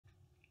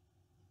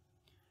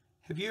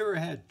Have you ever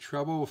had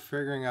trouble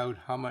figuring out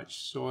how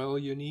much soil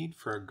you need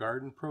for a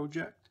garden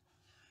project?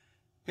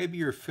 Maybe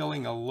you're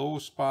filling a low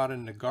spot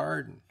in the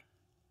garden,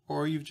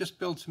 or you've just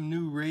built some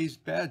new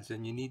raised beds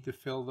and you need to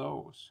fill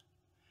those.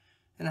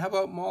 And how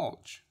about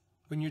mulch?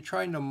 When you're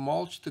trying to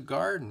mulch the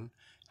garden,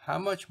 how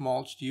much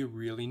mulch do you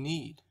really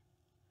need?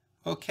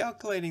 Well,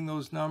 calculating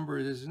those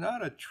numbers is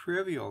not a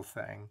trivial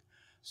thing,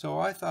 so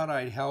I thought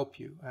I'd help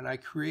you, and I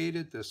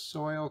created the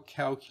soil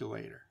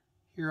calculator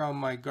here on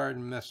my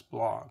Garden Myths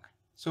blog.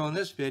 So in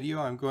this video,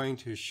 I'm going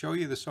to show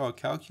you the soil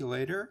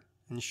calculator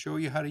and show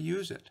you how to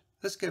use it.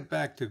 Let's get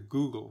back to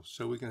Google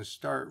so we can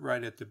start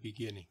right at the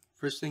beginning.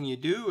 First thing you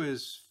do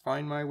is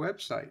find my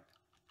website,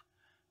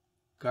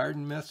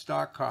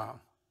 gardenmyths.com.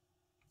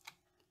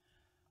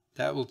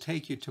 That will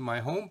take you to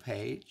my home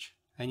page,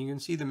 and you can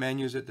see the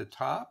menus at the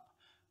top.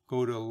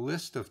 Go to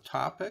List of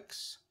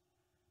Topics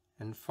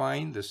and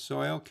find the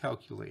soil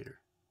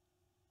calculator.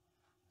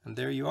 And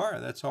there you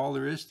are. That's all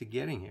there is to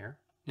getting here.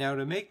 Now,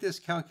 to make this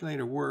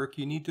calculator work,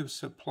 you need to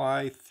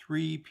supply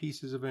three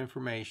pieces of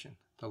information: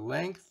 the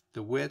length,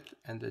 the width,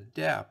 and the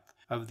depth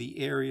of the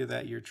area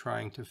that you're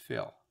trying to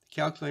fill. The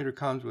calculator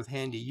comes with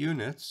handy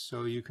units,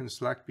 so you can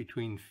select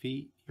between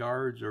feet,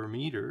 yards, or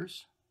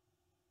meters.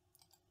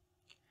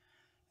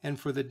 And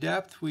for the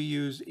depth, we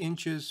use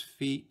inches,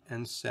 feet,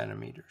 and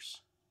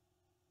centimeters.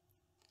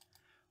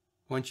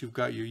 Once you've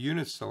got your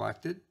units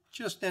selected,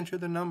 just enter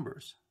the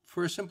numbers.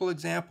 For a simple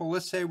example,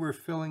 let's say we're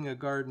filling a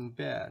garden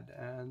bed,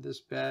 and this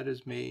bed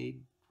is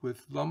made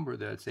with lumber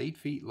that's 8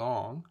 feet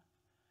long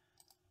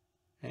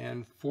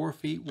and 4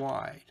 feet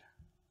wide.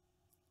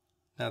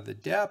 Now the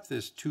depth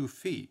is 2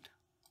 feet,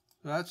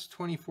 so that's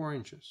 24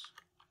 inches.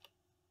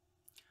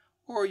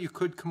 Or you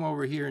could come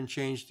over here and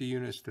change the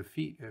units to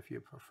feet if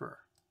you prefer.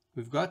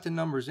 We've got the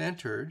numbers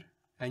entered,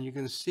 and you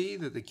can see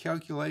that the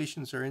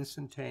calculations are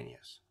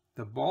instantaneous.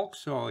 The bulk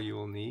soil you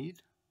will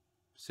need,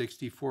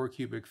 64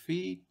 cubic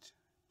feet,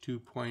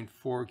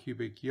 2.4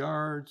 cubic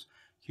yards,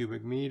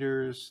 cubic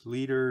meters,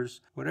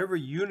 liters, whatever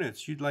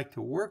units you'd like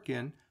to work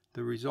in,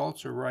 the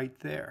results are right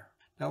there.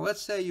 Now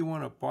let's say you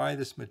want to buy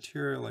this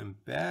material in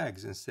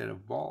bags instead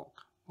of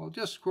bulk. Well,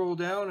 just scroll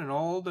down and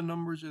all the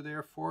numbers are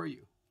there for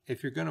you.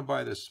 If you're going to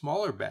buy the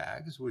smaller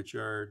bags, which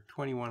are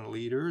 21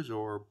 liters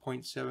or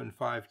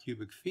 0.75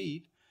 cubic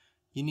feet,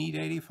 you need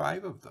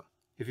 85 of them.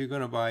 If you're going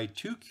to buy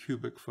 2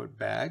 cubic foot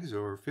bags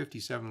or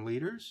 57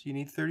 liters, you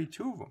need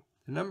 32 of them.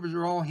 The numbers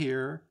are all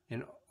here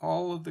in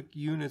all of the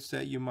units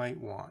that you might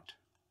want.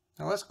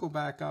 Now let's go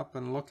back up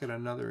and look at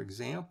another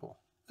example.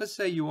 Let's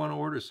say you want to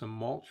order some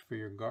mulch for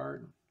your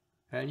garden,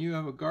 and you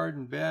have a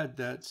garden bed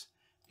that's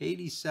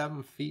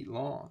 87 feet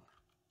long,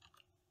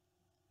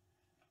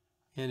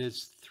 and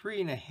it's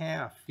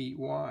 3.5 feet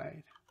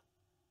wide.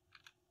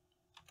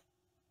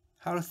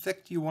 How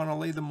thick do you want to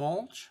lay the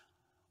mulch?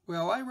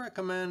 Well, I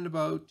recommend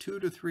about 2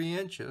 to 3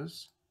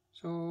 inches,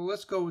 so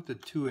let's go with the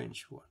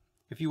 2-inch one.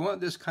 If you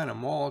want this kind of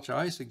mulch,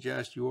 I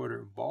suggest you order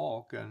in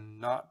bulk and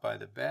not by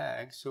the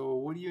bag. So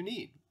what do you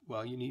need?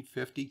 Well, you need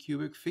 50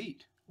 cubic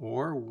feet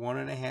or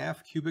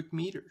 1.5 cubic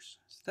meters.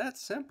 It's that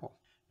simple.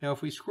 Now,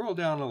 if we scroll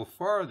down a little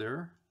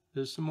farther,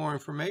 there's some more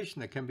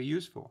information that can be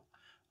useful.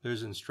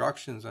 There's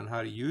instructions on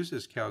how to use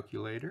this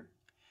calculator.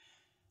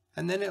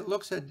 And then it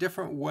looks at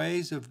different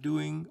ways of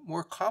doing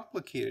more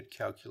complicated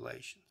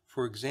calculations.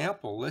 For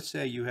example, let's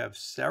say you have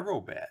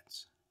several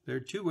beds. There are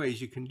 2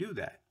 ways you can do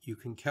that. You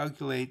can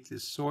calculate the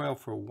soil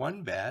for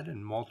one bed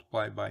and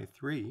multiply by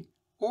 3,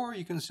 or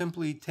you can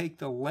simply take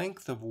the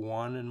length of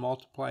one and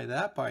multiply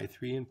that by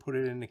 3 and put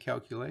it in the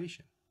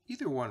calculation.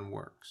 Either one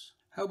works.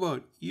 How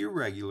about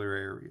irregular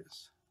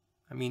areas?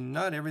 I mean,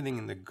 not everything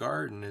in the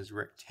garden is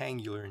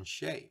rectangular in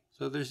shape.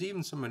 So there's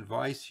even some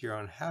advice here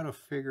on how to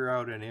figure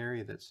out an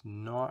area that's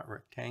not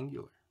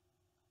rectangular.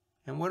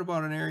 And what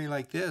about an area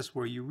like this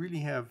where you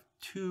really have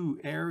 2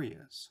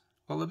 areas?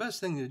 Well, the best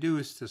thing to do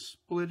is to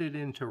split it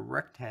into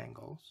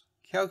rectangles,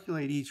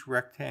 calculate each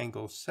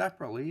rectangle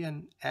separately,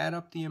 and add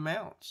up the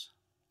amounts.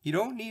 You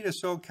don't need a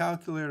soil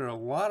calculator a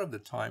lot of the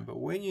time, but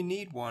when you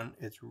need one,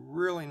 it's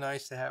really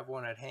nice to have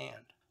one at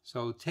hand.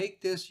 So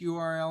take this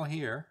URL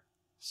here,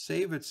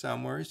 save it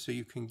somewhere so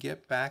you can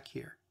get back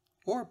here,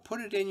 or put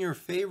it in your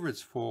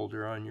favorites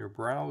folder on your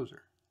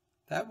browser.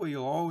 That way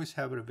you'll always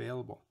have it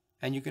available.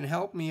 And you can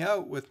help me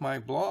out with my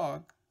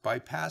blog by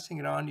passing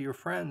it on to your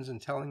friends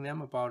and telling them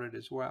about it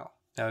as well.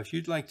 Now, if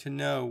you'd like to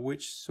know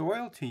which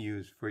soil to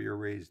use for your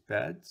raised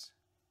beds,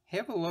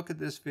 have a look at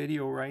this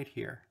video right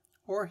here,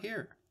 or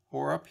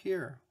up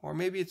here, or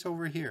maybe it's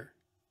over here.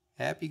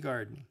 Happy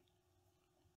gardening.